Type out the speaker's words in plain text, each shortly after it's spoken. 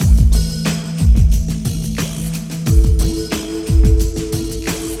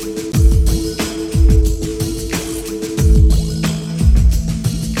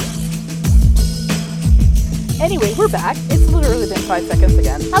back. It's literally been 5 seconds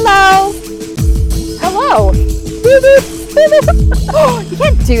again. Hello. Hello. You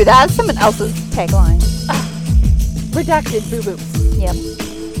can't do that. It's someone else's tagline. Redacted boo-boos. Yep.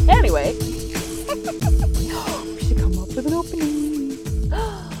 Anyway. We should come up with an opening.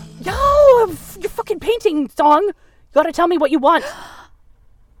 Yo, your fucking painting song. You gotta tell me what you want.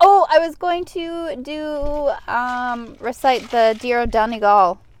 Oh, I was going to do recite the Dear Old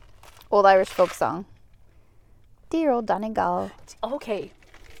Donegal, old Irish folk song. Dear Old Donegal. Okay.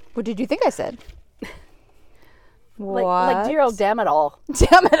 What did you think I said? Like dear old damn it all.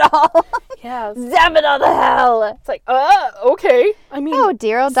 Damn it all. Yes. Damn it all to hell. It's like, okay. I mean, Oh,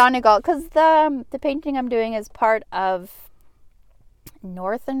 Dear Old Donegal, because the painting I'm doing is part of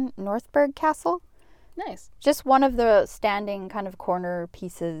Northburg Castle. nice. Just one of the standing kind of corner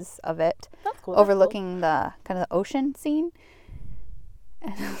pieces of it, That's cool. overlooking the kind of the ocean scene.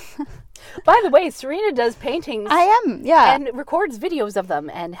 By the way, Serena does paintings I am, yeah. and records videos of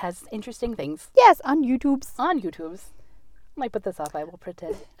them and has interesting things Yes, on YouTube's. on YouTube's. Might put this off. I will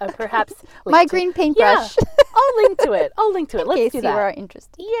pretend. Perhaps link My to- green Yeah, paintbrush. I'll link to it. In Let's case do you that. are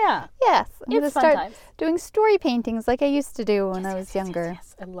interested. Yeah. Yes, I'm going to It's fun start times. doing story paintings like I used to do when I was younger.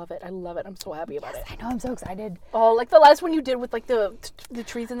 Yes, I love it. I'm so happy about it. I know, I'm so excited. Oh, like the last one you did with like the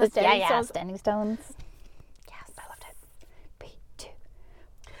trees and the standing yeah, stones. standing stones. Yes, I loved it. Me too.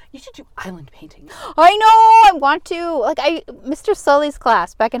 You should do island painting. I know, I want to. Like Mr. Sully's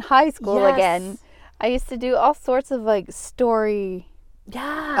class back in high school Yes. again. I used to do all sorts of like story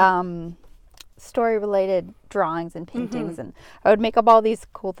related drawings and paintings, and I would make up all these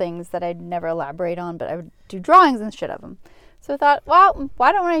cool things that I'd never elaborate on, but I would do drawings and shit of them. So I thought, well,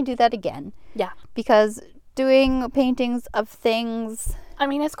 why don't I do that again? Yeah. Because doing paintings of things I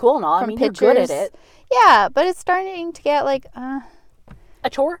mean, it's cool and all. I from mean, pictures, you're good at it. yeah, but it's starting to get like A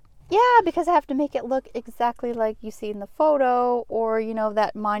chore? yeah, because I have to make it look exactly like you see in the photo, or, you know,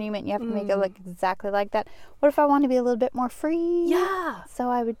 that monument, you have to make it look exactly like that. What if I want to be a little bit more free? Yeah. So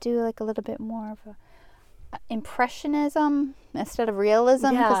I would do like a little bit more of a impressionism instead of realism,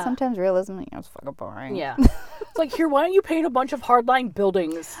 because Yeah. sometimes realism, you know, is fucking boring. Yeah. It's like, here, why don't you paint a bunch of hardline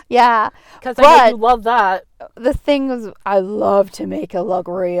buildings? Yeah. Because I know But you love that. the thing was, I love to make it look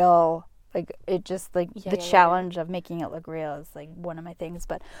real. Like, it just, like, Yeah, the yeah, yeah. challenge of making it look real is, like, one of my things.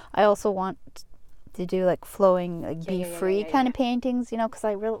 But I also want to do, like, flowing, like, be yeah, free yeah, kind of paintings, you know, because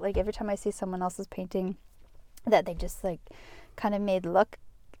I really, like, every time I see someone else's painting that they just, like, kind of made look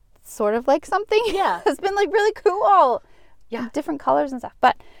sort of like something. Yeah. It's been, like, really cool. Yeah. Different colors and stuff.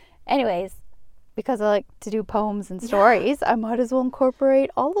 But, anyways, because I like to do poems and stories, I might as well incorporate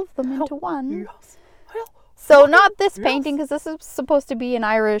all of them into one. Yes. Well, So not this Yes. painting, because this is supposed to be an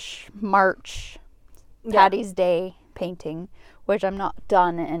Irish March, Paddy's Day painting, which I'm not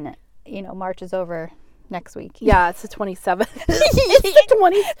done, and, you know, March is over next week. yeah, it's the 27th. It's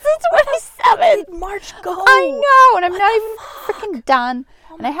the 27th. March go. I know, and I'm not even freaking done,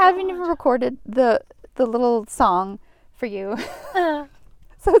 and I haven't even recorded the little song for you.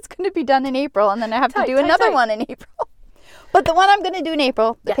 So it's going to be done in April, and then I have to do another one in April. But the one I'm going to do in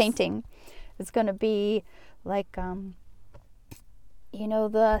April, the Yes. painting, is going to be like, you know,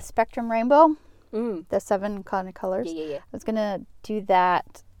 the spectrum rainbow, the 7 kind of colors. Yeah. I was going to do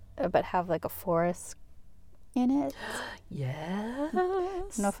that, but have like a forest in it. Yes. I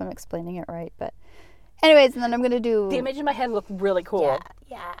don't know if I'm explaining it right, but anyways, and then I'm going to do... The image in my head looked really cool.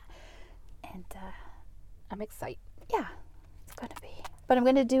 Yeah. And, I'm excited. yeah, it's going to be. But I'm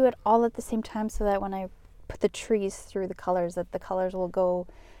going to do it all at the same time so that when I put the trees through the colors, that the colors will go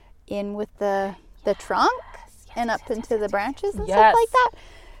in with the trunk and up into the branches and stuff like that.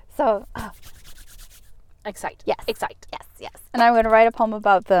 So, Excited. Yes. Excited. yes. And I'm going to write a poem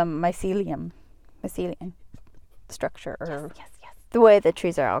about the mycelium structure, or Yes. the way the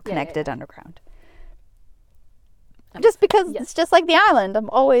trees are all connected underground. Just because it's just like the island. I'm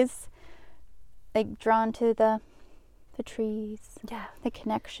always like drawn to the trees, Yeah. the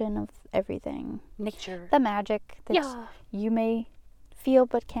connection of everything, Nature. the magic that Yeah. you may feel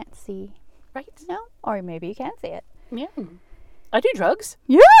but can't see. Right. No? Or maybe you can see it. Yeah. I do drugs.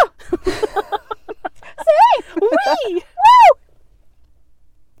 Yeah! Say! Wee! Woo!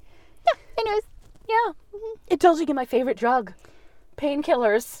 Yeah, anyways. Yeah. It tells you my favorite drug.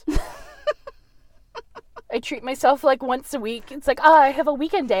 Painkillers. I treat myself like once a week. It's like, I have a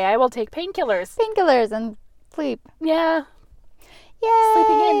weekend day. I will take painkillers. Painkillers and sleep. Yeah. Yay!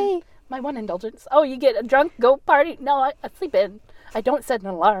 Sleeping in. My one indulgence. Oh, you get drunk, go party. No, I sleep in. I don't set an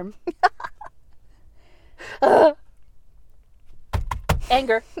alarm.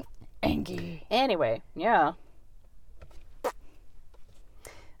 Anger. Angie. Anyway, yeah.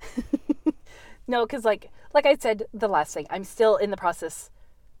 No, because like like I said, the last thing, I'm still in the process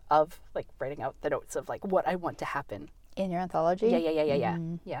of like writing out the notes of like what I want to happen. In your anthology?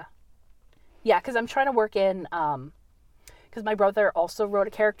 Yeah. Yeah, because I'm trying to work in, because my brother also wrote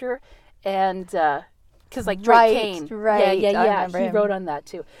a character, and because like Drake Kane, right, yeah, he wrote on that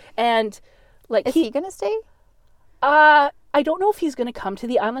too, and like is he gonna stay? I don't know if he's gonna come to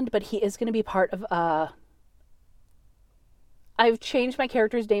the island, but he is gonna be part of. I've changed my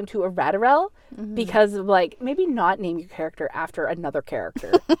character's name to Aradarel because of like maybe not name your character after another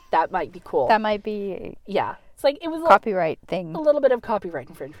character. That might be cool. That might be It's like it was copyright thing. A little bit of copyright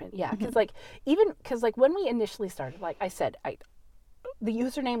infringement. Yeah, because like when we initially started, like I said, the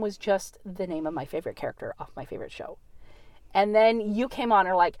username was just the name of my favorite character off my favorite show, and then you came on and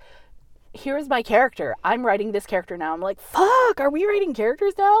are like, here's my character. I'm writing this character now. I'm like, fuck, are we writing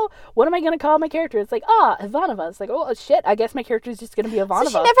characters now? What am I going to call my character? It's like, Ivanova. It's like, oh, shit, I guess my character is just going to be Ivanova. So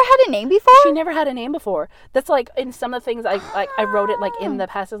she never had a name before? She never had a name before. That's like, in some of the things, I wrote it like in the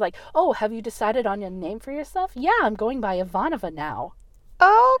past. It's like, oh, have you decided on a name for yourself? Yeah, I'm going by Ivanova now.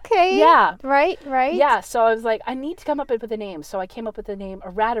 Okay. Yeah. Right. Yeah, so I was like, I need to come up with a name. So I came up with the name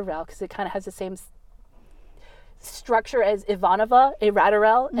Aradarel because it kind of has the same structure as Ivanova,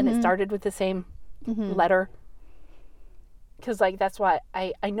 Aradarel, and it started with the same letter. Because like that's why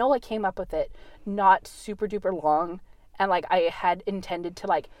I know I came up with it not super duper long, and like I had intended to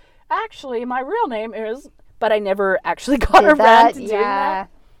like actually my real name is, but I never actually got around to doing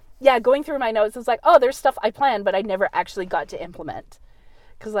that. Yeah, going through my notes, it's like, oh, there's stuff I planned, but I never actually got to implement.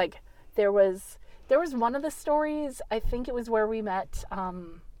 Because like there was one of the stories, I think it was where we met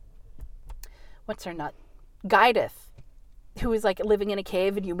what's her nut? Gaidith, who was like living in a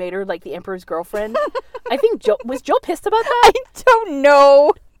cave, and you made her like the Emperor's girlfriend. I think Joe pissed about that? I don't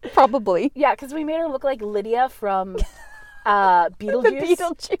know. Probably. Yeah, because we made her look like Lydia from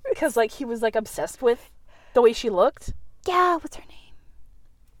Beetlejuice. Because like he was like obsessed with the way she looked. Yeah, what's her name?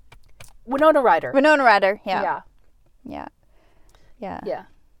 Winona Ryder. Yeah.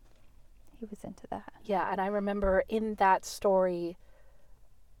 He was into that. Yeah, and I remember in that story,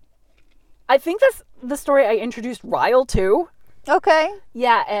 I think that's the story I introduced Ryle to. Okay.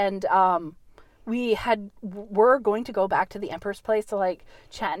 Yeah, and we're going to go back to the Emperor's place to like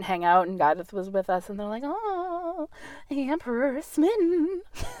chat and hang out, and Gaidith was with us, and they're like, oh, the Emperor smitten.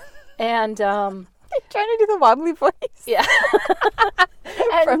 And I'm trying to do the wobbly voice. Yeah.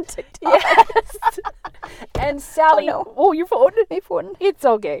 And, from TikTok. Yes. And Sally, oh, your phone. My phone. It's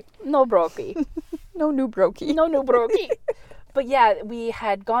okay. No brokey. No new brokey. No new brokey. But yeah, we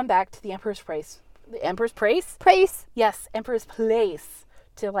had gone back to the Emperor's Place. The Emperor's Place? Place? Yes, Emperor's Place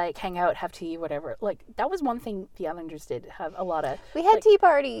to like hang out, have tea, whatever. Like that was one thing the Islanders did have a lot of. We had like, tea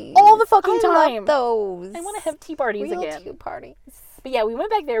parties all the fucking time. I love those. I want to have tea parties Real again. Tea parties. But yeah, we went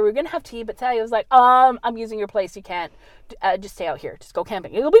back there. We were gonna have tea, but Sally was like, I'm using your place. You can't. Just stay out here. Just go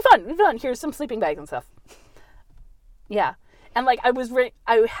camping. It'll be fun. It'll be fun. Here's some sleeping bags and stuff. Yeah, and like I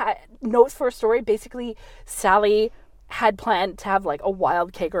had notes for a story. Basically, Sally had planned to have like a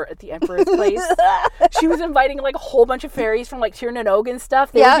wild kegger at the Emperor's Place. She was inviting like a whole bunch of fairies from like Tirnanog and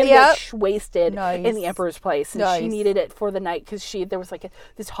stuff. They were gonna get wasted in the Emperor's Place, and she needed it for the night because there was like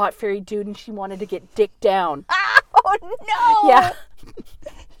this hot fairy dude, and she wanted to get dick down. Oh no! Yeah.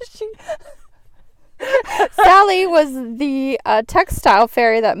 Sally was the textile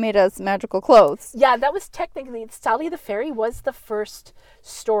fairy that made us magical clothes. Yeah, that was technically Sally the Fairy was the first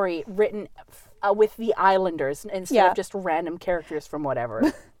story written with the Islanders instead of just random characters from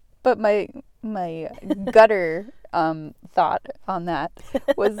whatever. But my gutter thought on that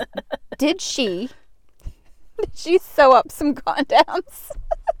was, did she sew up some condoms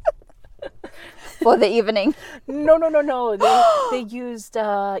for the evening? No. They used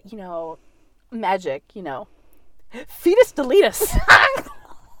magic, fetus deletus.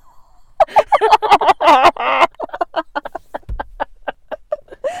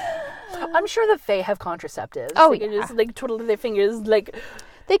 I'm sure the Fae have contraceptives. Oh, they can just like twiddle their fingers, like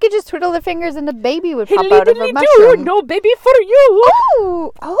they could just twiddle their fingers and the baby would pop out of a mushroom. No baby for you.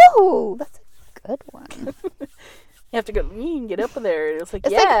 Oh, that's a good one. You have to go get up there. It's like,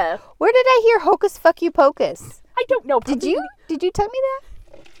 like, where did I hear hocus fuck you pocus? I don't know. Did you tell me that?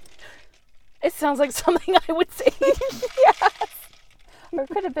 It sounds like something I would say. Yes. Or it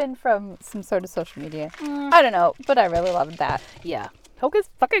could have been from some sort of social media. I don't know, but I really loved that. Yeah. Hocus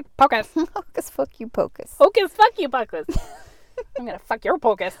fucking pocus. Hocus fuck you pocus. Hocus fuck you pocus. I'm gonna fuck your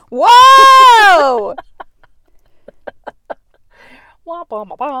pocus. Whoa! Wah, bah,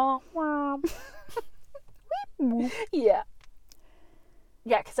 bah, bah, wah. Yeah.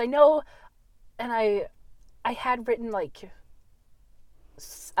 Yeah, because I know, and I had written like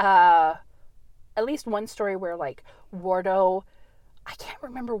at least one story where like Wardo, I can't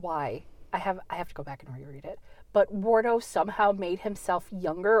remember why. I have to go back and reread it. But Wardo somehow made himself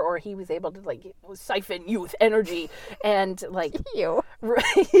younger, or he was able to like siphon youth energy and like You.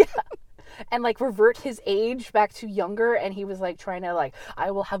 yeah, and like revert his age back to younger. And he was like trying to like,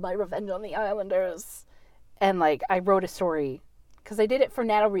 I will have my revenge on the Islanders. And like I wrote a story because I did it for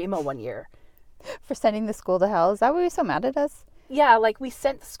NaNoWriMo one year. For sending the school to hell. Is that why he was so mad at us? Yeah, like we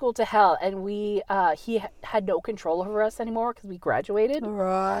sent the school to hell, and he had no control over us anymore because we graduated.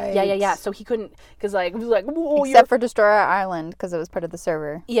 Right. Yeah. So he couldn't, because like it was like, whoa, Except for Destroy Our Island, because it was part of the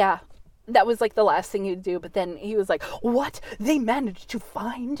server. yeah, that was like the last thing he'd do. But then he was like, what? They managed to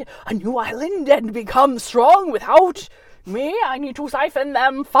find a new island and become strong without me? I need to siphon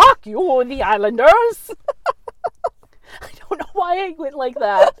them. Fuck you, the Islanders. I don't know why I went like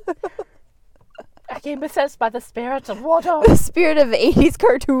that. I became possessed by the spirit of water. The spirit of 80s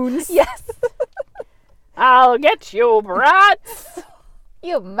cartoons. Yes. I'll get you, brats.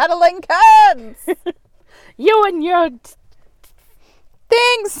 You meddling kids! You and your...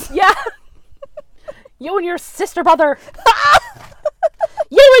 Things! Yeah. You and your sister brother.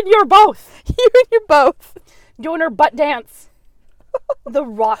 You and your both. You and your both. Doing her butt dance. The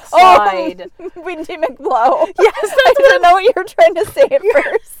rock slide. Oh, Windy McBlow. Yes, I didn't know what you were trying to say at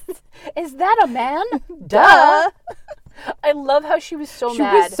first. Is that a man? Duh. I love how she was so She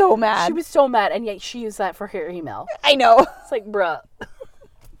mad. was so mad. She was so mad, and yet she used that for her email. I know. It's like, bruh.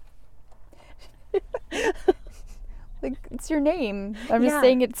 Like, it's your name. I'm just Yeah.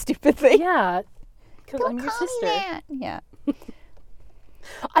 saying it stupidly. Yeah. Because Don't I'm your call me sister. that. Yeah.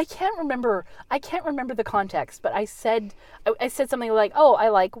 I can't remember the context, but I said something like, "Oh, I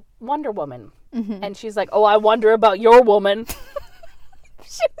like Wonder Woman," and she's like, "Oh, I wonder about your woman."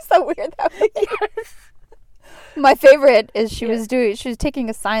 She was so weird that way. Yes. My favorite is she was taking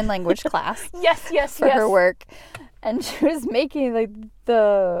a sign language class Yes. for her work, and she was making like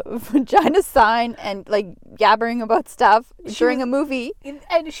the vagina sign and like yabbering about stuff during a movie.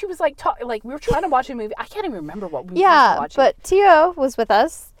 And she was like, like we were trying to watch a movie. I can't even remember what we were Yeah, watching. but Tia was with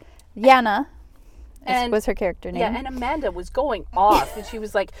us. Yana And- was her character name. Yeah, and Amanda was going off, and she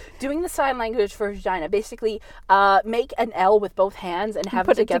was like doing the sign language for vagina. Basically, make an L with both hands and have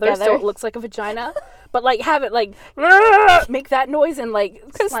Put it it together so together. it looks like a vagina, but like have it like make that noise and like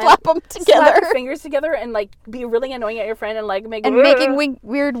slap them slap together. your fingers together and like be really annoying at your friend and like make And making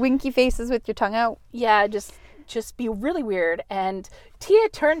weird winky faces with your tongue out. yeah, just be really weird. And Tia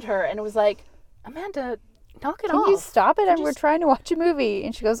turned her and was like, Amanda, knock it Can off. you stop it? And Just- we're trying to watch a movie.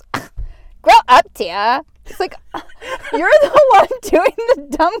 And she goes, grow up, Tia. It's like, you're the one doing the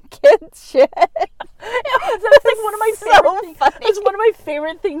dumb kid shit. That's like one of my So favorite things. funny. It's one of my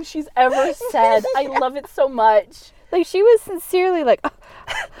favorite things she's ever said. I love it so much. Like, she was sincerely like,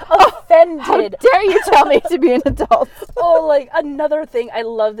 Offended. how dare you tell me to be an adult? Oh, like another thing I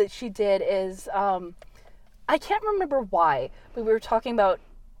love that she did is I can't remember why, but we were talking about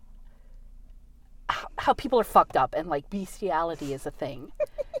how people are fucked up and like bestiality is a thing,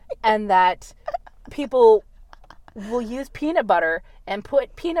 and that people will use peanut butter and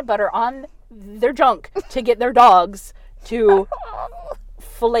put peanut butter on their junk to get their dogs to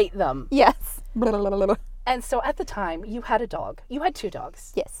fillet them. Yes. And so at the time, you had a dog. You had 2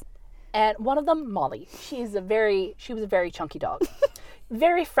 dogs. Yes. And one of them, Molly, she was a very chunky dog.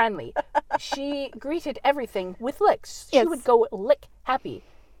 Very friendly. She greeted everything with licks. She Yes. would go lick happy.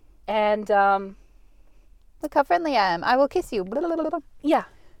 And Look how friendly I am. I will kiss you. yeah.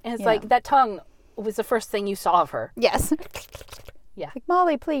 And it's Yeah. like that tongue was the first thing you saw of her. Yes. Yeah. Like,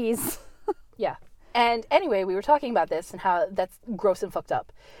 Molly, please. Yeah. And anyway, we were talking about this and how that's gross and fucked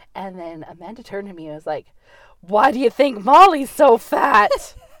up. And then Amanda turned to me and was like, why do you think Molly's so fat?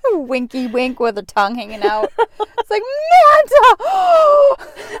 Winky wink with her tongue hanging out. It's like, Manta!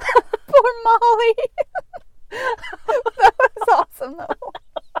 Poor Molly. That was awesome, though.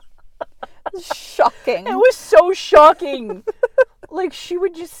 Shocking. It was so shocking. Like, she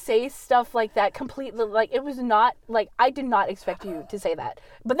would just say stuff like that completely, like, it was not, like, I did not expect you to say that.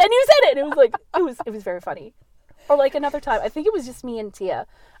 But then you said it, and it was like, it was very funny. Or like another time, I think it was just me and Tia.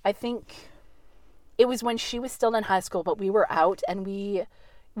 I think it was when she was still in high school, but we were out, and we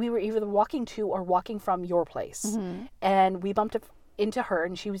were either walking to or walking from your place. And we bumped into her,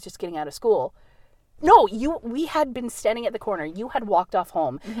 and she was just getting out of school. No, we had been standing at the corner. You had walked off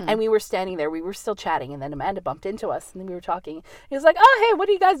home, and we were standing there. We were still chatting, and then Amanda bumped into us, and then we were talking. He was like, oh, hey, what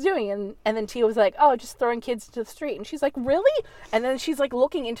are you guys doing? And then Tia was like, oh, just throwing kids into the street. And she's like, really? And then she's like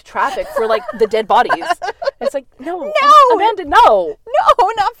looking into traffic for like the dead bodies. It's like, no. Amanda, no.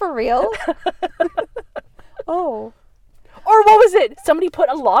 No, not for real. Oh. Or Or what was it? Somebody put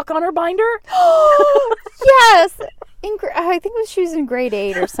a lock on her binder? Yes. I think she was in grade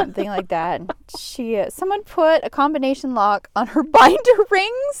 8 or something like that. Someone put a combination lock on her binder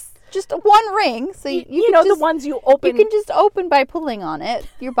rings. Just one ring. So you know, just, the ones you open. You can just open by pulling on it,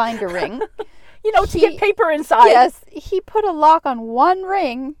 your binder ring. You know, to get paper inside. Yes. He put a lock on one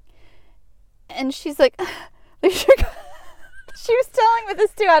ring. And she's like, she was telling me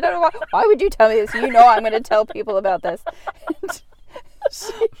this too. I don't know why. Why would you tell me this? You know I'm going to tell people about this.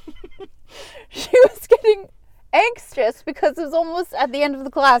 She was getting anxious because it was almost at the end of the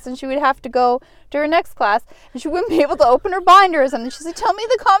class and she would have to go to her next class and she wouldn't be able to open her binder or something. She's like, tell me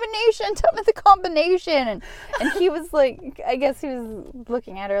the combination. And he was like, I guess he was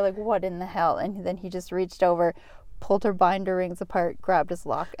looking at her like, what in the hell? And then he just reached over, pulled her binder rings apart, grabbed his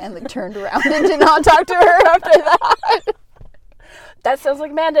lock, and then turned around and did not talk to her after that. That sounds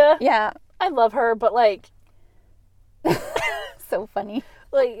like Amanda. Yeah. I love her, but like... So funny.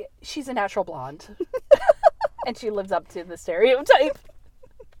 Like, she's a natural blonde. And she lives up to the stereotype.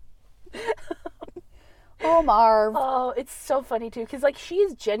 Oh, Marv. Oh, it's so funny, too. Because, like, she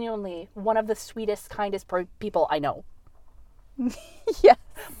is genuinely one of the sweetest, kindest people I know. Yeah.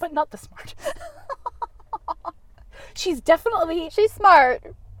 But not the smartest. She's definitely... She's smart.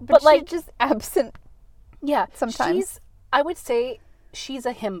 But like, she's just absent. Yeah. Sometimes. I would say she's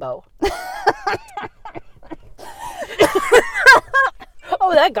a himbo.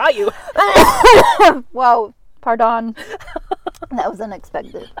 Oh, that got you. Wow. Pardon. That was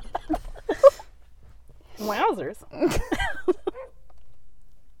unexpected. Wowzers.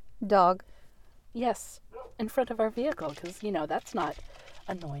 Dog. Yes. In front of our vehicle, because, you know, that's not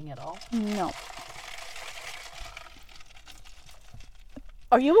annoying at all. No.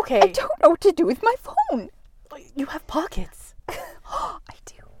 Are you okay? I don't know what to do with my phone. You have pockets. I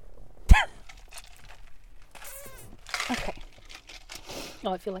do. Okay.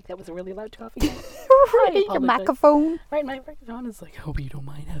 Oh, I feel like that was a really loud coffee. Right, your microphone. Right, my microphone is like, I hope you don't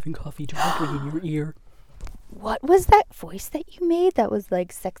mind having coffee directly in your ear. What was that voice that you made that was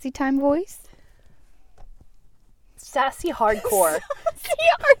like sexy time voice? Sassy hardcore.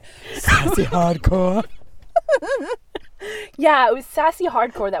 Sassy hardcore. Yeah, it was sassy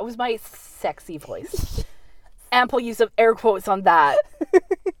hardcore. That was my sexy voice. Ample use of air quotes on that.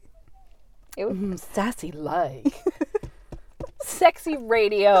 It was sassy like. Sexy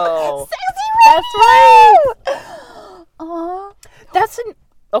radio. Sexy radio. That's right. Aww. That's an...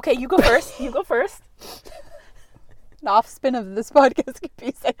 Okay, you go first. You go first. An off spin of this podcast could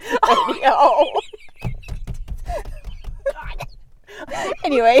be sexy radio. God.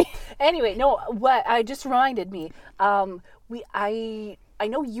 Anyway, no, what I just reminded me. I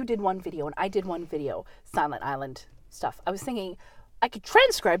know you did one video and I did one video, Silent Island stuff. I was thinking I could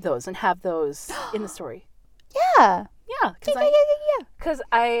transcribe those and have those in the story. Yeah. Yeah. Because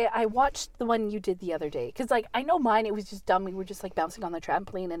I watched the one you did the other day. Because, like, I know mine, it was just dumb. We were just, like, bouncing on the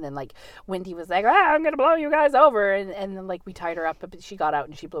trampoline. And then, like, Wendy was like, I'm going to blow you guys over. And then, like, we tied her up. But she got out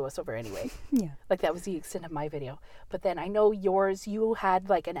and she blew us over anyway. Yeah. Like, that was the extent of my video. But then I know yours, you had,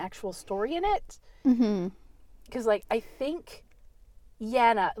 like, an actual story in it. Mm-hmm. Because, like, I think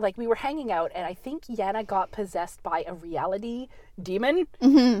Yana, like, we were hanging out. And I think Yana got possessed by a reality demon.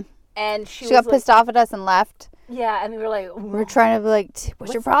 Mm-hmm. And she got pissed off at us and left. Yeah, and we were like... We were trying to be like,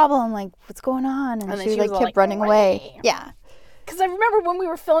 what's your problem? Like, what's going on? And she like kept running away. Yeah. Because I remember when we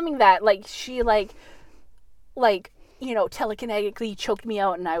were filming that, like, she, like, you know, telekinetically choked me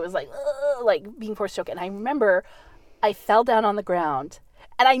out, and I was like being forced choked. And I remember I fell down on the ground,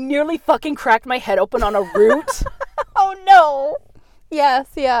 and I nearly fucking cracked my head open on a root. Oh, no. Yes,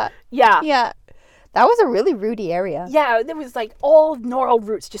 yeah. Yeah. Yeah. That was a really rooty area. Yeah, there was like all gnarled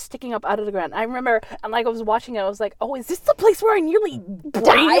roots just sticking up out of the ground. I remember, and like I was watching it, I was like, oh, is this the place where I nearly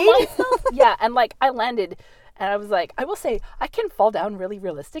died? Yeah, and like I landed, and I was like, I will say, I can fall down really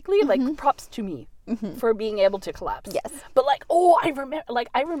realistically. Mm-hmm. Like, props to me for being able to collapse. Yes. But like,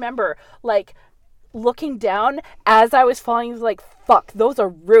 I remember looking down as I was falling, like, fuck, those are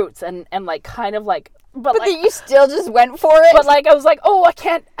roots, and like kind of like. But like, you still just went for it. But like I was like, oh, I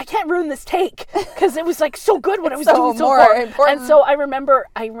can't ruin this take because it was like so good when I was doing so far. Important. And so I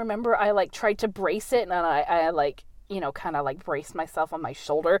remember I like tried to brace it, and I like, you know, kind of like braced myself on my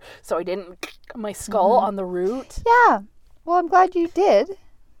shoulder so I didn't my skull on the root. Yeah. Well, I'm glad you did.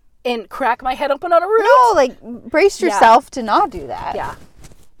 And crack my head open on a root. No, like brace yourself to not do that. Yeah.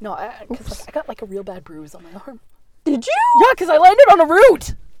 No, because like, I got like a real bad bruise on my arm. Did you? Yeah, because I landed on a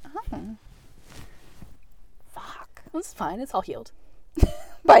root. Oh. It's fine. It's all healed.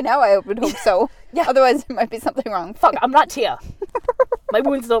 By now, I would hope so. Yeah. Otherwise, there might be something wrong. Fuck, I'm not Tia. My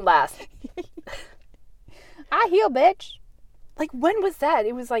wounds don't last. I heal, bitch. Like, when was that?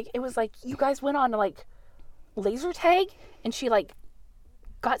 It was like you guys went on like laser tag, and she like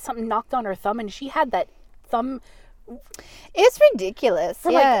got something knocked on her thumb, and she had that thumb It's ridiculous.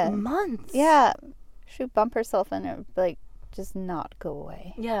 for like months. Yeah. She would bump herself and it would like just not go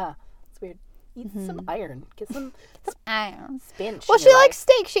away. Yeah. It's weird. Eat some iron. Get some Iron. spinach. Well, in she your likes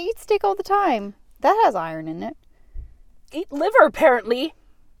steak. She eats steak all the time. That has iron in it. life. Eat liver, apparently.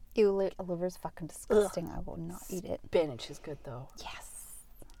 Ew, liver's fucking disgusting. I will not eat it. Spinach is good, though. Yes.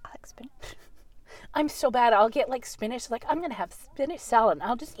 I like spinach. I'm so bad. I'll get like spinach. Like, I'm gonna have spinach salad. And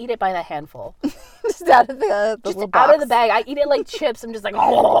I'll just eat it by the handful. Just out of the Just little out box. of the bag. I eat it like chips. I'm just like,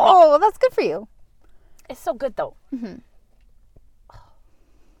 Oh, well, that's good for you. It's so good though.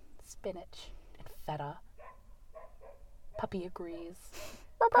 Spinach and feta. Puppy agrees.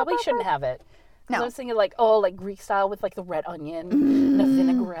 Probably shouldn't have it. 'Cause No. I was thinking like, like Greek style with like the red onion and a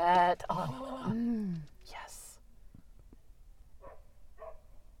vinaigrette. Oh, yes.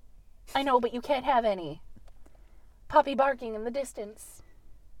 I know, but you can't have any. Puppy barking in the distance.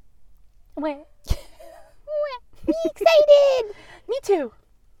 Where? Me excited. Me too.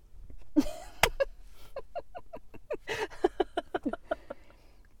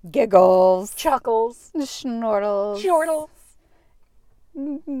 Giggles. Chuckles. Snortles. Chortles.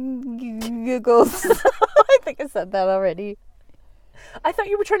 Giggles. I think I said that already. I thought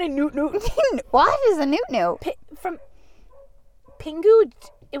you were trying to newt. What is a newt newt? From Pingu.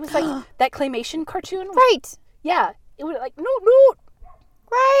 It was like that claymation cartoon. Right. Yeah. It was like newt.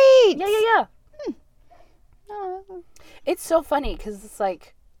 Right. Yeah. Oh. It's so funny because it's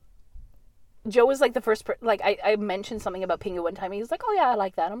like Joe was like the first like I mentioned something about Pingu one time. He was like, "Oh yeah, I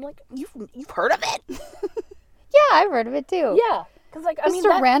like that." I'm like, "You've heard of it?" Yeah, I've heard of it too. Yeah, because like Just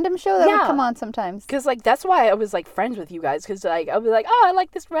a random show that would yeah. come on sometimes. Because like that's why I was like friends with you guys, because like I'll be like, "Oh, I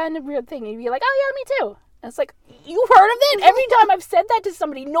like this random weird thing," and you'd be like, "Oh yeah, me too." And it's like, you've heard of it? Every time I've said that to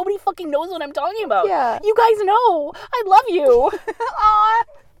somebody, nobody fucking knows what I'm talking about. Yeah. You guys know. I love you. Aw,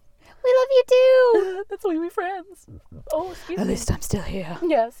 we love you too. That's why we're friends. Oh, excuse At me. least I'm still here.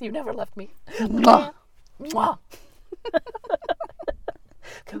 Yes, you never left me. Mwah. Mwah.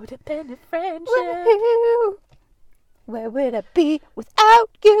 Codependent friendship. Woohoo. Where would I be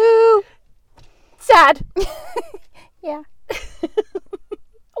without you? Sad. Yeah.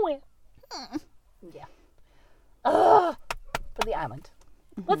 Oh, yeah. Yeah. For the island.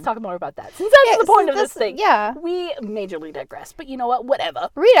 Let's talk more about that. Since that's the point of this thing. Yeah. We majorly digress, but you know what? Whatever.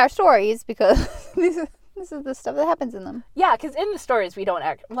 Read our stories because this is the stuff that happens in them. Yeah, because in the stories we don't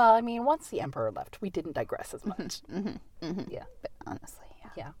act. Well, I mean, once the emperor left, we didn't digress as much. Yeah. But honestly,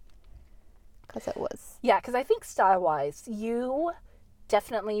 yeah. Yeah. Because it was. Yeah, because I think style-wise, you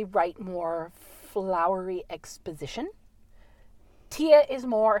definitely write more flowery exposition. Tia is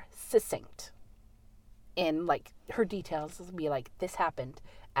more succinct in, like, her details. Will be like, this happened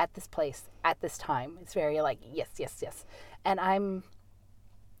at this place, at this time. It's very, like, yes. And I'm...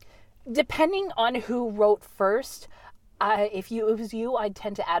 Depending on who wrote first, if it was you, I'd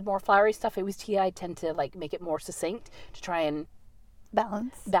tend to add more flowery stuff. If it was Tia, I'd tend to, like, make it more succinct to try and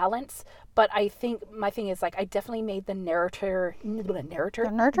balance. But I think my thing is, like, I definitely made the narrator more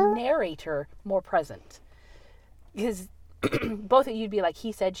present, because both of you'd be like,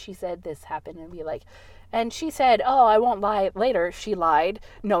 he said, she said, this happened, and be like, and she said, oh, I won't lie later. She lied,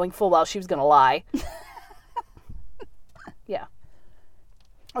 knowing full well she was gonna lie. Yeah.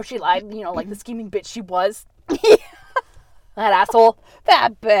 Or she lied, like the scheming bitch she was. That asshole.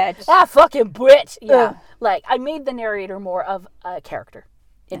 That bitch. That fucking bitch. Yeah. Ugh. Like, I made the narrator more of a character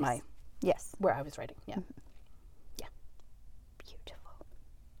in my, Yes. where I was writing. Yeah. Yeah. Beautiful.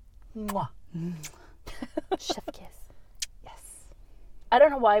 Mwah. Chef kiss. Yes. I don't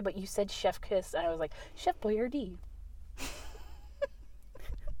know why, but you said chef kiss, and I was like, Chef Boyardee. I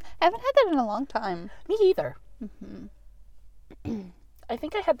haven't had that in a long time. Me either. I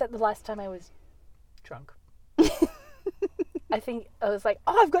think I had that the last time I was drunk. I think I was like,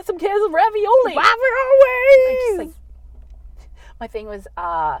 oh, I've got some cans of ravioli. I just, like, my thing was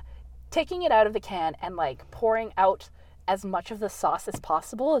taking it out of the can and, like, pouring out as much of the sauce as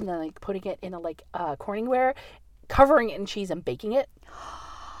possible, and then, like, putting it in a, like, Corningware, covering it in cheese and baking it.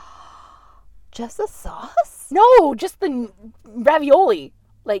 Just the sauce? No, just the ravioli.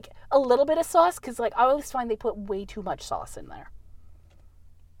 Like, a little bit of sauce, because, like, I always find they put way too much sauce in there.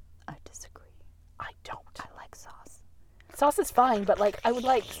 I disagree. I don't. I like sauce. Sauce is fine, but, like, I would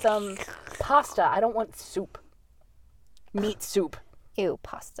like some pasta. I don't want soup. Meat soup. Ew,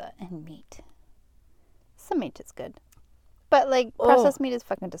 pasta and meat. Some meat is good. But, like, processed meat is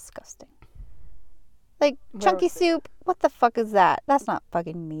fucking disgusting. Like, chunky soup, what the fuck is that? That's not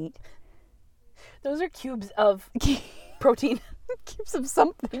fucking meat. Those are cubes of protein. Cubes of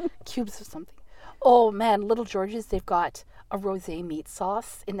something. Cubes of something. Oh man, Little George's, they've got a rosé meat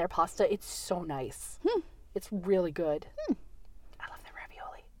sauce in their pasta. It's so nice. It's really good. I love their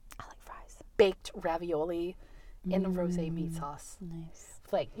ravioli. I like fries. Baked ravioli in the rosé meat sauce. Nice.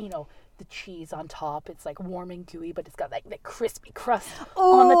 With, like, you know, the cheese on top. It's like warm and gooey, but it's got like that crispy crust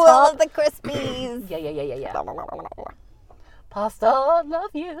on the top. I love the crispies. Yeah. Pasta, love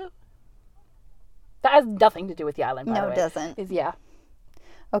you. That has nothing to do with the island, by the way. No, it doesn't. Yeah.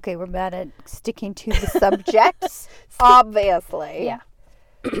 Okay, we're bad at sticking to the subjects, obviously. Yeah.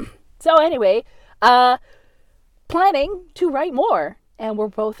 So anyway, planning to write more. And we're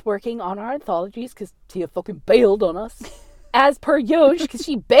both working on our anthologies because Tia fucking bailed on us. As per usual, because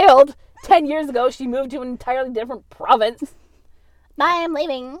she bailed 10 years ago. She moved to an entirely different province. Bye, I'm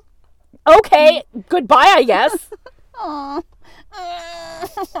leaving. Okay, goodbye, I guess. Aww.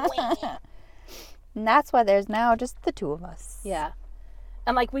 And that's why there's now just the two of us. Yeah.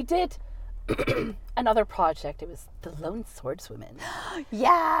 And like we did another project. It was the Lone Swordswomen.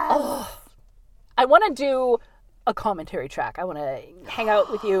 Yes. Oh, I want to do a commentary track. I want to hang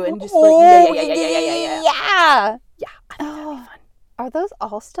out with you and just Yeah. I think that'd be fun. Are those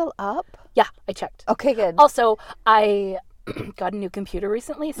all still up? Yeah, I checked. Okay, good. Also, I got a new computer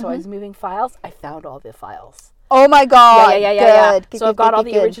recently, so I was moving files. I found all the files. Oh my god. Yeah. Good. So I've got all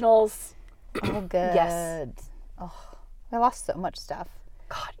the originals. Oh, good. Yes. Oh, I lost so much stuff.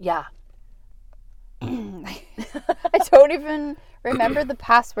 God, yeah. I don't even remember the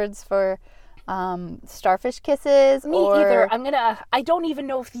passwords for Starfish Kisses. Me either. I don't even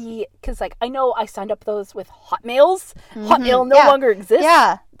know if because like I know I signed up those with Hotmails. Hotmail no longer exists.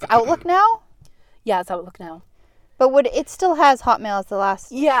 Yeah. It's Outlook now? Yeah, it's Outlook now. But it still has Hotmail as the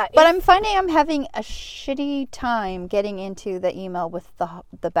last. Yeah. But I'm finding I'm having a shitty time getting into the email with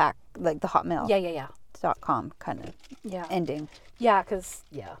the back, like the Hotmail. Yeah. .com kind of ending. Yeah, because,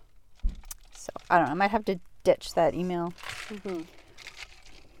 yeah. So, I don't know. I might have to ditch that email.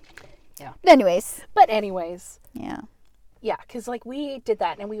 Yeah. But anyways. Yeah, because like we did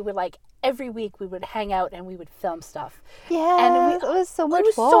that and we would like every week we would hang out and we would film stuff. Yeah, and it was so much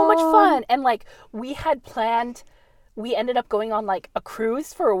fun. So much fun. And like we had planned, we ended up going on like a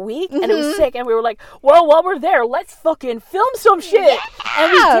cruise for a week and it was sick. And we were like, well, while we're there, let's fucking film some shit. Yeah!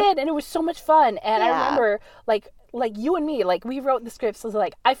 And we did. And it was so much fun. And I remember like you and me, like we wrote the scripts. So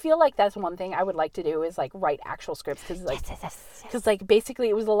like, I feel like that's one thing I would like to do is like write actual scripts. Cause like, because like basically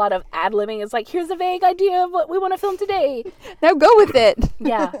it was a lot of ad-libbing. It's like, here's a vague idea of what we want to film today. Now go with it.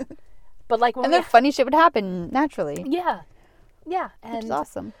 Yeah. But like, and then funny shit would happen naturally. Yeah. And which is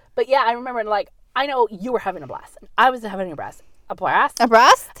awesome. But yeah, I remember like, I know you were having a blast. And I was having a blast. A blast?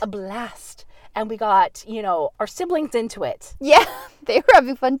 A blast. And we got, our siblings into it. Yeah, they were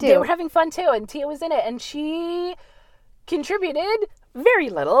having fun too. And Tia was in it. And she contributed very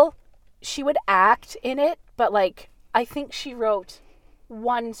little. She would act in it, but like, I think she wrote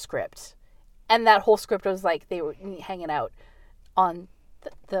one script. And that whole script was like, they were hanging out on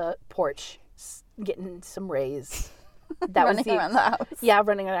the porch, getting some rays. That running around the house. Yeah,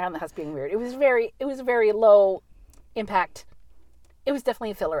 running around the house being weird. It was very low impact. It was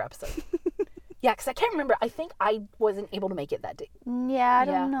definitely a filler episode. Yeah, because I can't remember. I think I wasn't able to make it that day. Yeah, I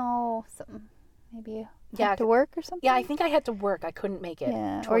don't know. Maybe you had to work or something? Yeah, I think I had to work. I couldn't make it.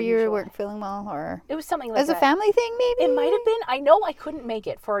 Yeah, or you weren't feeling well, or... It was something like that. As a family thing, maybe? It might have been. I know I couldn't make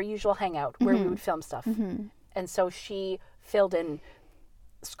it for our usual hangout where we would film stuff. And so she filled in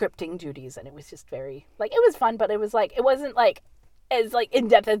scripting duties, and it was just very... Like, it was fun, but it was like... It wasn't like... as like in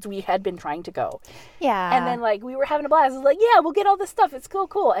depth as we had been trying to go. Yeah. And then like we were having a blast. It was like, yeah, we'll get all this stuff. It's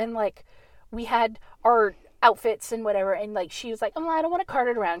cool. And like we had our outfits and whatever. And like she was like, oh, I don't want to cart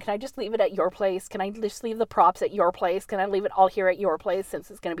it around. Can I just leave it at your place? Can I just leave the props at your place? Can I leave it all here at your place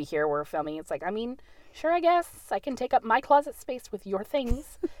since it's going to be here we're filming? It's like, I mean, sure, I guess I can take up my closet space with your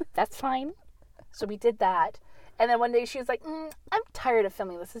things. That's fine. So we did that. And then one day she was like, I'm tired of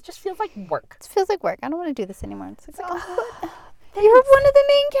filming this. It just feels like work. It feels like work. I don't want to do this anymore. It's like, oh. You're one of the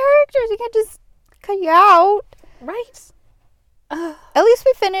main characters. You can't just cut you out. Right. At least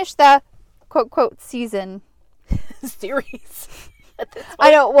we finished the quote season. Series.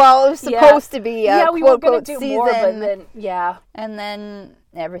 I know. Well, it was supposed to be a we were going to do season. more, but then, and then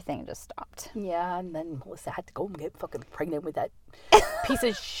everything just stopped. Yeah, and then Melissa had to go and get fucking pregnant with that piece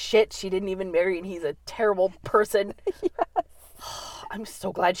of shit she didn't even marry, and he's a terrible person. Yes. I'm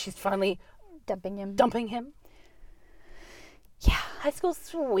so glad she's finally dumping him. Yeah, high school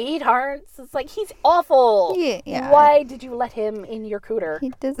sweethearts. It's like, he's awful. Yeah. Why did you let him in your cooter?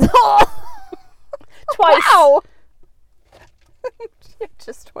 He does. Twice. Wow.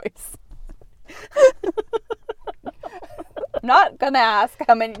 Just twice. not gonna ask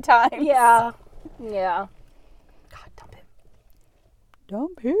how many times. Yeah. Yeah. God, dump him.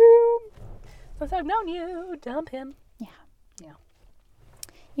 Dump him. Since I've known you, dump him. Yeah. Yeah.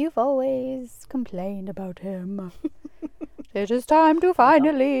 You've always complained about him. It is time to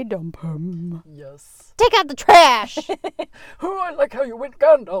finally dump him. Yes. Take out the trash! Oh, I like how you went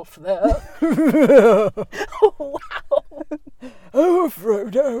Gandalf there. Oh, wow. Oh,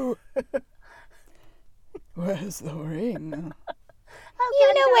 Frodo. Where's the ring?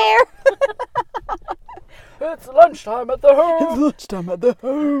 You know where. It's lunchtime at the home. It's lunchtime at the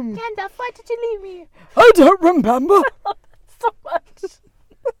home. Gandalf, why did you leave me? I don't remember. So much.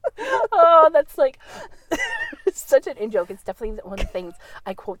 Oh, that's like such an in-joke. It's definitely one of the things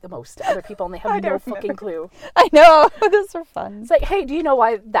I quote the most to other people, and they have no fucking clue. I know. Those are fun. It's like, hey, do you know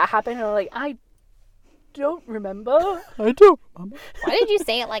why that happened? And I'm like, I don't remember. I don't remember. Why did you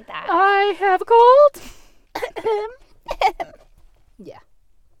say it like that? I have a cold. Yeah.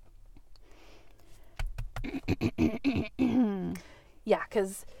 Yeah,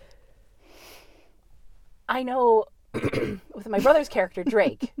 because I know with my brother's character,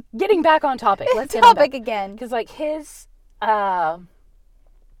 Drake, getting back on topic. Let's get on Topic again. Because, like, his,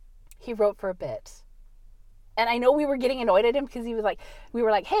 he wrote for a bit. And I know we were getting annoyed at him because he was like, we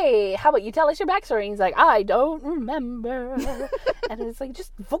were like, hey, how about you tell us your backstory? And he's like, I don't remember. And it's like,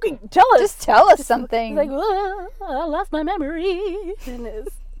 just fucking tell us. Just tell us something. He's like, well, I lost my memory.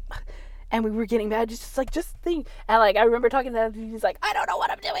 And we were getting mad, just think. And, like, I remember talking to him, and he's like, I don't know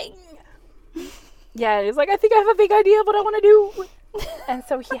what I'm doing. Yeah, he's like, I think I have a vague idea of what I want to do. And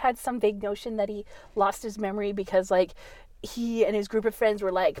so he had some vague notion that he lost his memory because, like, he and his group of friends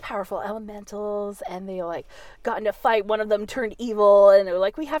were, like, powerful elementals, and they, like, got in a fight. One of them turned evil, and they were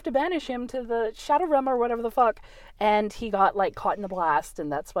like, we have to banish him to the Shadow Realm or whatever the fuck. And he got, like, caught in a blast,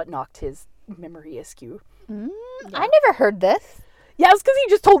 and that's what knocked his memory askew. Yeah. I never heard this. Yeah, it's because he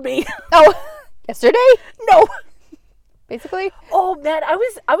just told me. Oh, yesterday? No. Basically? Oh, man,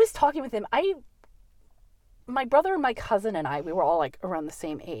 I was talking with him. My brother and my cousin and I, we were all, like, around the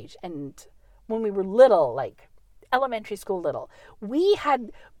same age. And when we were little, like, elementary school little, we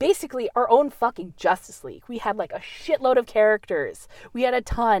had basically our own fucking Justice League. We had, like, a shitload of characters. We had a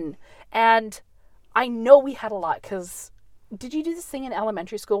ton. And I know we had a lot because did you do this thing in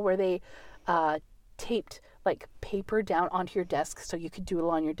elementary school where they taped, like, paper down onto your desk so you could doodle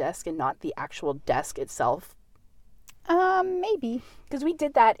on your desk and not the actual desk itself? Maybe. Because we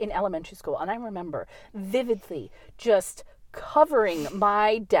did that in elementary school, and I remember vividly just covering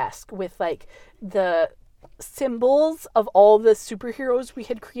my desk with, like, the symbols of all the superheroes we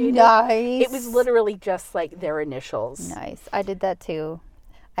had created. Nice. It was literally just, like, their initials. Nice. I did that too.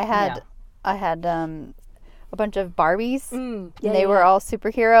 I had a bunch of Barbies. And they were all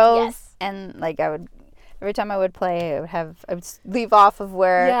superheroes. Yes. And, like, every time I would play, I would leave off of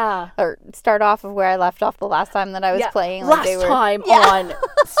where, or start off of where I left off the last time that I was playing. Like last time on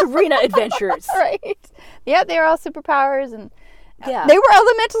Serena Adventures. Right. Yeah, they were all superpowers, and yeah, they were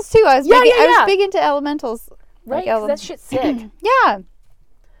elementals too. I was I was big into elementals. Right, like, that shit's sick. Yeah.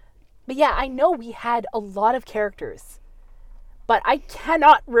 But yeah, I know we had a lot of characters, but I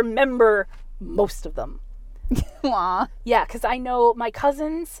cannot remember most of them. Aw. Yeah, because I know my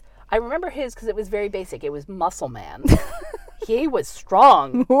cousins. I remember his because it was very basic. It was Muscle Man. He was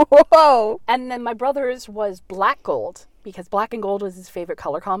strong. Whoa. And then my brother's was Black Gold because black and gold was his favorite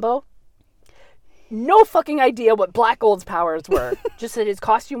color combo. No fucking idea what Black Gold's powers were. Just that his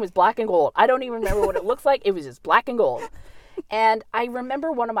costume was black and gold. I don't even remember what it looks like. It was just black and gold. And I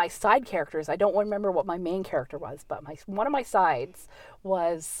remember one of my side characters. I don't remember what my main character was, but one of my sides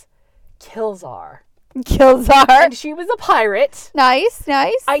was Killzar. Killzar. And she was a pirate. Nice,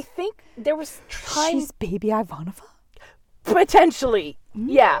 nice. I think there was times... She's baby Ivanova? Potentially.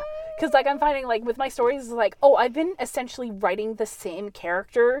 Yeah. Because, like, I'm finding, like, with my stories, like, oh, I've been essentially writing the same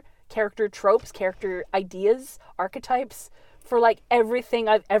character tropes, character ideas, archetypes for, like, everything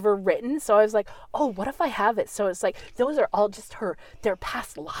I've ever written. So I was like, oh, what if I have it? So it's like, those are all just their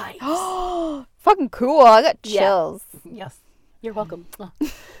past lives. Oh, fucking cool. I got chills. Yeah. Yes. You're welcome.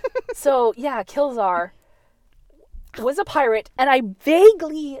 So, yeah, Killzar was a pirate, and I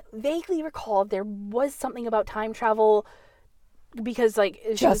vaguely recall there was something about time travel because, like,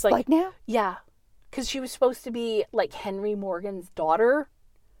 she was like now? Yeah. Because she was supposed to be, like, Henry Morgan's daughter.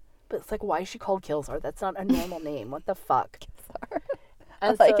 But it's like, why is she called Killzar? That's not a normal name. What the fuck? Killzar.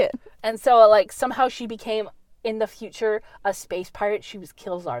 And I like it. And so, like, somehow she became, in the future, a space pirate. She was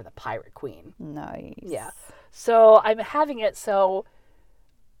Killzar, the pirate queen. Nice. Yeah. So I'm having it, so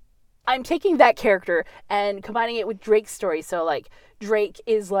I'm taking that character and combining it with Drake's story. So, like, Drake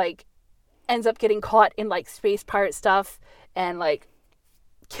is, like, ends up getting caught in, like, space pirate stuff, and like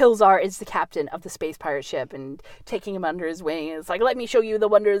Killzar is the captain of the space pirate ship and taking him under his wing. It's like, let me show you the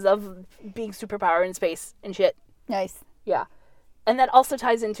wonders of being superpower in space and shit. Nice. Yeah. And that also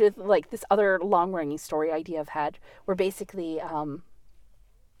ties into like this other long-running story idea I've had, where basically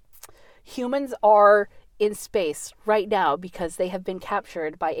humans are in space right now because they have been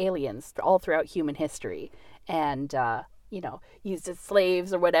captured by aliens all throughout human history and, used as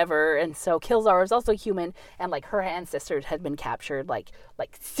slaves or whatever. And so Killzar is also human, and like her ancestors had been captured like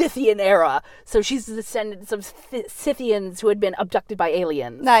Scythian era. So she's the descendants of Scythians who had been abducted by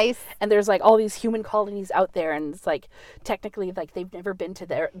aliens. Nice. And there's like all these human colonies out there, and it's like technically like they've never been to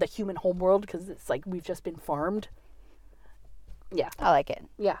the human homeworld because it's like we've just been farmed. Yeah. I like it.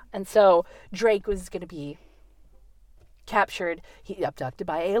 Yeah. And so Drake was going to be captured. He abducted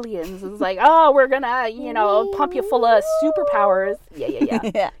by aliens. It's like, oh, we're going to, pump you full of superpowers.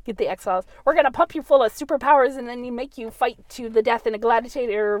 Yeah. Get the X-Files. We're going to pump you full of superpowers and then you make you fight to the death in a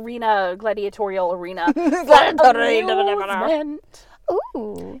gladiatorial arena.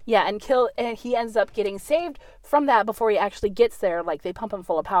 Ooh. Yeah, and he ends up getting saved from that before he actually gets there. Like, they pump him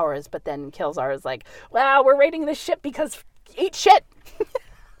full of powers, but then Killzar is like, wow, we're raiding this ship because eat shit.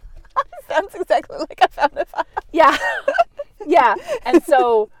 Sounds exactly like I found it. Yeah. Yeah. And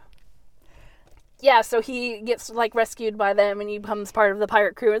so he gets like rescued by them and he becomes part of the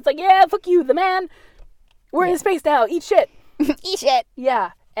pirate crew. It's like, yeah, fuck you, the man. We're in space now. Eat shit. Eat shit.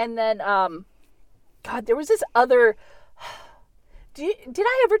 Yeah. And then, God, there was this other... Did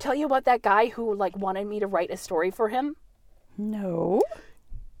I ever tell you about that guy who like wanted me to write a story for him? No.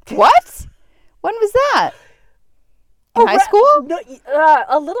 What? When was that? In high school? No,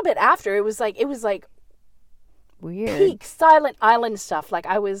 a little bit after. It was like weird. Peak Silent Island stuff. Like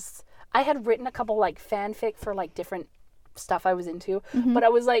I had written a couple like fanfic for like different stuff I was into, but I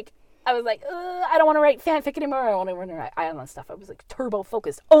was like, I don't want to write fanfic anymore. I want to write island stuff. I was like turbo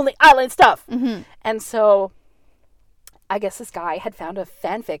focused, only island stuff. And so I guess this guy had found a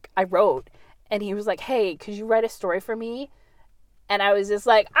fanfic I wrote, and he was like, hey, could you write a story for me? And I was just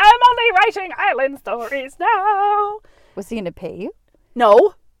like, I'm only writing island stories now. Was he going to pay you?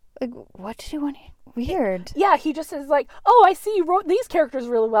 No. Like, what did you want? Weird. Yeah, he just is like, oh, I see you wrote these characters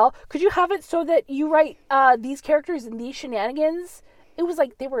really well. Could you have it so that you write these characters and these shenanigans? It was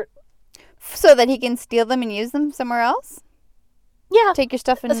like they were... So that he can steal them and use them somewhere else? Yeah. Take your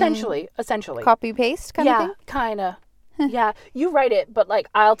stuff and... Essentially. Copy paste kind of thing? Yeah, kind of. Yeah, you write it, but like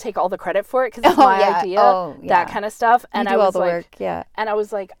I'll take all the credit for it because it's my idea, that kind of stuff. And you do I was all the like, work, yeah. And I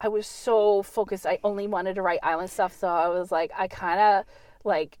was like, I was so focused. I only wanted to write island stuff, so I was like, I kind of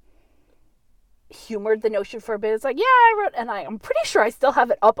like humored the notion for a bit. It's like, yeah, I wrote, and I'm pretty sure I still have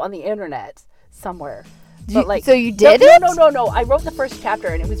it up on the internet somewhere. But like, so you did it? No. I wrote the first chapter,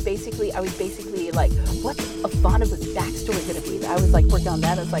 and I was basically like, what's Ivanova's backstory going to be? I was like working on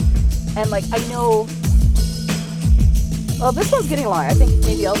that. I was like, and like I know. Well, this one's getting long. I think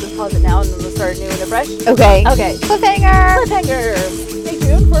maybe I'll just pause it now and then we'll start new and fresh. Okay. Okay. Cliffhanger. Stay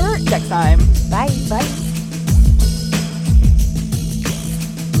tuned for next time. Bye. Bye.